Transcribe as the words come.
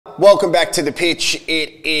Welcome back to The Pitch.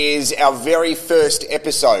 It is our very first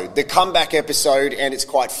episode, the comeback episode, and it's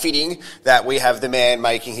quite fitting that we have the man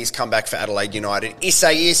making his comeback for Adelaide United.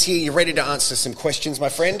 Isaías here. You ready to answer some questions, my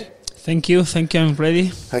friend? Thank you, I'm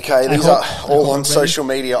ready. Okay, these are all on social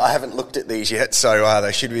media. I haven't looked at these yet, so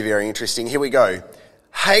they should be very interesting. Here we go.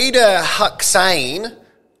 Hayder Hussain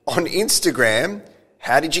on Instagram.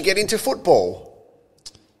 How did you get into football?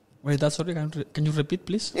 Wait, that's sorry. Can you repeat,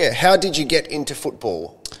 please? Yeah, how did you get into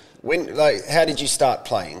football? How did you start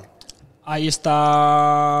playing? I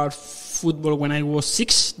started football when I was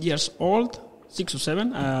 6 years old, 6 or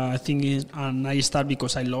 7, I think, and I started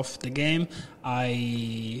because I love the game.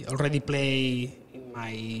 I already play in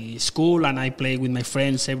my school, and I play with my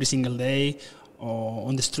friends every single day, or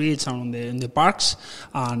on the streets and in the parks.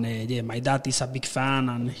 And my dad is a big fan,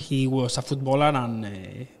 and he was a footballer,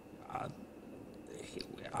 and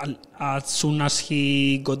as soon as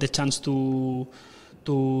he got the chance to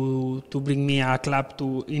bring me a club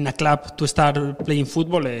to start playing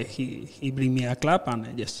football, he bring me a club,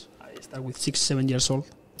 and yes, I started with 6, 7 years old.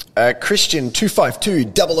 Christian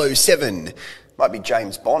 252 007 might be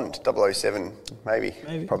James Bond 007, maybe.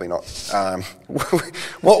 Probably not.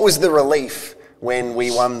 What was the relief when we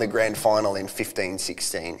won the grand final in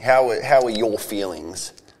 15-16? How were your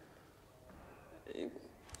feelings? It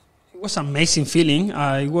was an amazing feeling.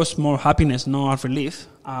 It was more happiness, not relief.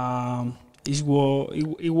 It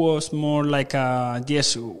was more like,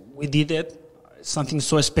 yes, we did it, something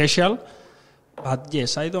so special. But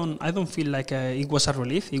yes, I don't feel like it was a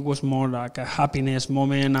relief. It was more like a happiness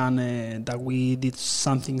moment, and that we did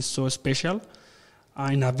something so special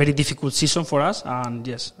in a very difficult season for us. And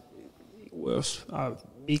yes, it was a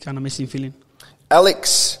big and amazing feeling.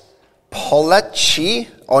 Alex Polacci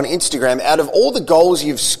on Instagram. Out of all the goals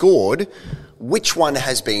you've scored, which one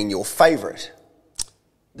has been your favourite?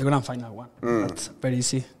 The grand final one. That's very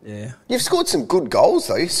easy. Yeah. You've scored some good goals,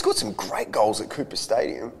 though. You've scored some great goals at Cooper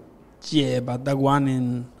Stadium. Yeah, but that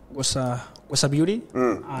one was a beauty.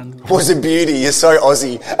 And was a beauty. You're so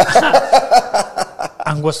Aussie.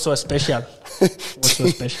 And was so special.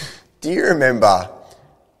 Do you remember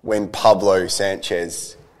when Pablo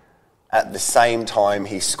Sanchez, at the same time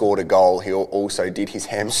he scored a goal, he also did his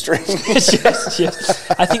hamstring?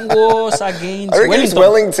 yes. I think it was against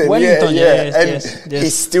Wellington. Yeah. And yes. He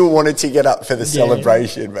still wanted to get up for the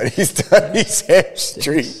celebration, but he's done his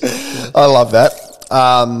hamstring. I love that.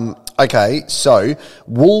 Okay, so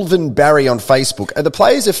Wolven Barry on Facebook. Are the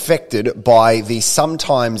players affected by the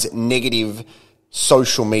sometimes negative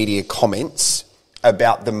social media comments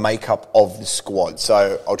about the makeup of the squad?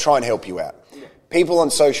 So I'll try and help you out. People on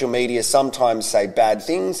social media sometimes say bad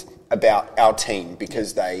things about our team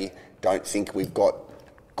because they don't think we've got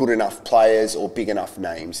good enough players or big enough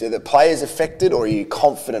names. Are the players affected, or are you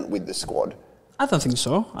confident with the squad? I don't think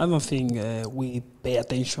so. I don't think we pay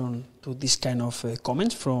attention to this kind of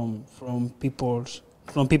comments from people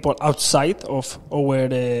outside of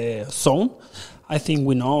our zone. I think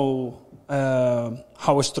we know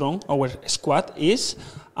how strong our squad is,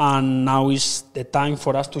 and now is the time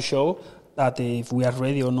for us to show that if we are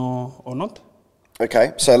ready or not.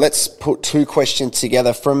 Okay, so let's put two questions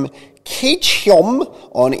together from Kichom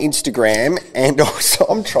on Instagram, and also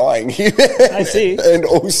I'm trying here. I see. And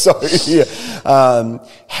also here,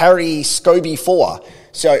 Harry Scobie 4.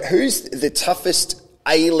 So who's the toughest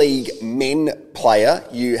A-League men player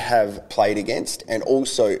you have played against, and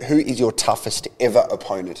also who is your toughest ever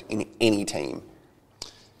opponent in any team?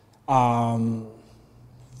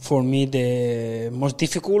 For me, the most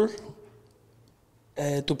difficult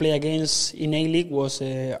to play against in A-League was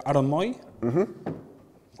Aaron Moy. Mm-hmm.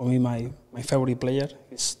 For me, my favorite player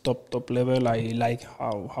is top level. I like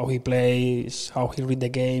how he plays, how he read the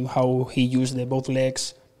game, how he uses both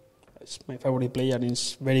legs. It's my favorite player, and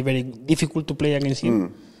it's very, very difficult to play against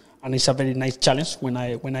him. And it's a very nice challenge when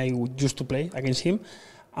I used to play against him.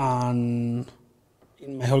 And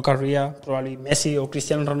in my whole career, probably Messi or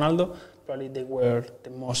Cristiano Ronaldo, probably they were the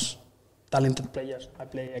most talented players I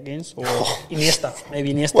play against, or Iniesta,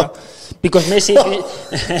 maybe Iniesta, because Messi,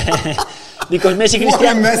 Cristiano.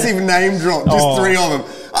 What a massive name drop! Just three of them.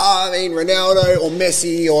 I mean, Ronaldo or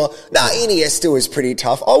Messi or Iniesta was pretty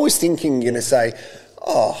tough. I was thinking, you're going to say,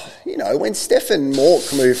 when Stefan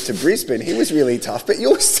Mork moved to Brisbane, he was really tough. But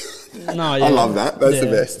yours, I love that. That's the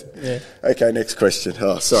best. Yeah. Okay, next question.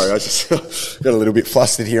 Oh, sorry, I just got a little bit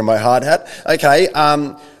flustered here in my hard hat. Okay,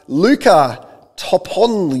 Luca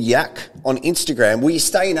Toponliak on Instagram. Will you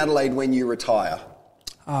stay in Adelaide when you retire?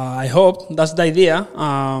 I hope. That's the idea.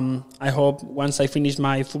 I hope once I finish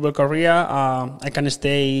my football career, I can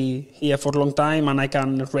stay here for a long time, and I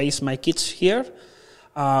can raise my kids here.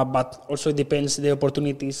 But also it depends the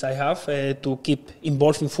opportunities I have to keep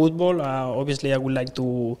involved in football. Obviously, I would like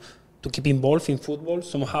to keep involved in football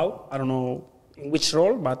somehow. I don't know in which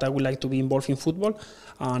role, but I would like to be involved in football,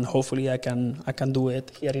 and hopefully I can do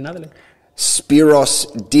it here in Adelaide. Spiros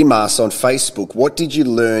Dimas on Facebook. What did you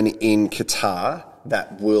learn in Qatar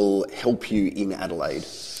that will help you in Adelaide?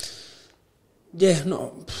 Yeah,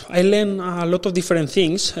 no, I learned a lot of different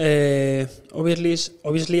things.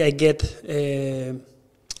 Obviously, I get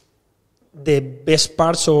the best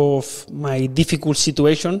parts of my difficult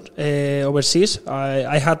situation overseas.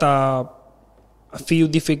 I had a few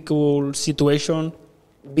difficult situations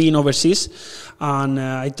being overseas, and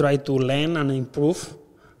I try to learn and improve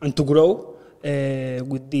and to grow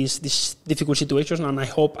with these difficult situations, and I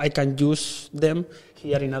hope I can use them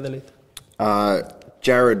here in Adelaide.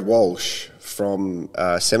 Jared Walsh from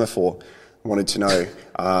Semaphore wanted to know,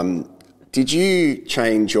 did you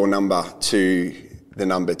change your number to the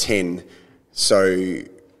number 10 so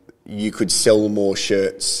you could sell more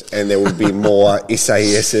shirts and there would be more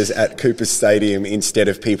Isaíases at Cooper Stadium instead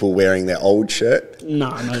of people wearing their old shirt? No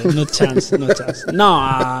chance.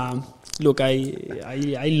 No, look,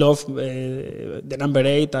 I love the number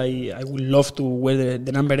 8. I would love to wear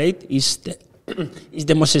the number 8. Is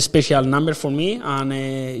the most special number for me, and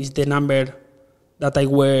is the number that I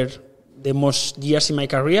wear the most years in my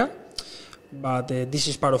career. But this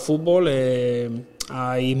is part of football.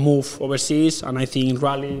 I move overseas, and I think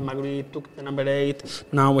Raleigh Magritte took the number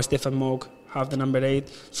 8. Now Stefan Moog have the number 8.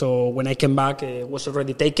 So when I came back, it was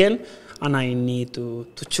already taken, and I need to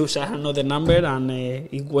choose another number, and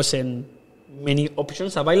it wasn't many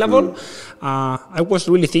options available. I was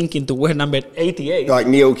really thinking to wear number 88. Like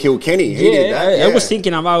Neil Kilkenny, he did that. I was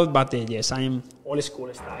thinking about, but yes, I am old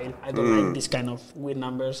school style. I don't like this kind of weird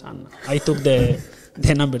numbers, and I took the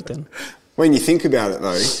number 10. When you think about it,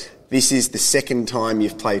 though, this is the second time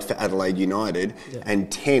you've played for Adelaide United,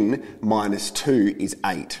 and 10 minus 2 is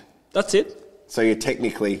 8. That's it. So you're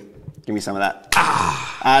technically... Give me some of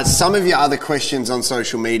that. Some of your other questions on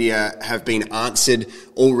social media have been answered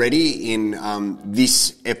already in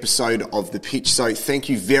this episode of The Pitch. So thank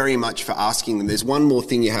you very much for asking them. There's one more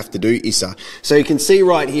thing you have to do, Issa. So you can see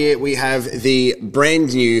right here, we have the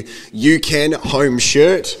brand new You Can home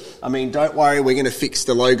shirt. I mean, don't worry, we're going to fix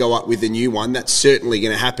the logo up with the new one. That's certainly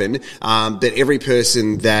going to happen. But every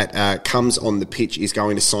person that comes on the pitch is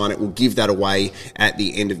going to sign it. We'll give that away at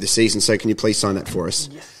the end of the season. So can you please sign that for us?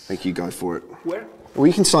 Yes. Thank you. Go for it. Where? Well,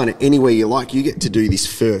 you can sign it anywhere you like. You get to do this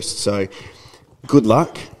first. So good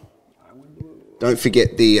luck. Don't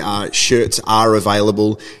forget the shirts are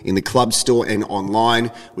available in the club store and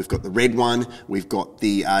online. We've got the red one. We've got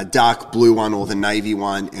the dark blue one or the navy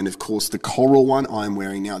one. And, of course, the coral one I'm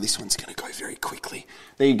wearing now. This one's going to go very quickly.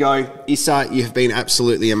 There you go. Issa, you have been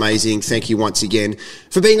absolutely amazing. Thank you once again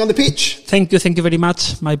for being on the pitch. Thank you very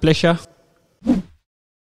much. My pleasure.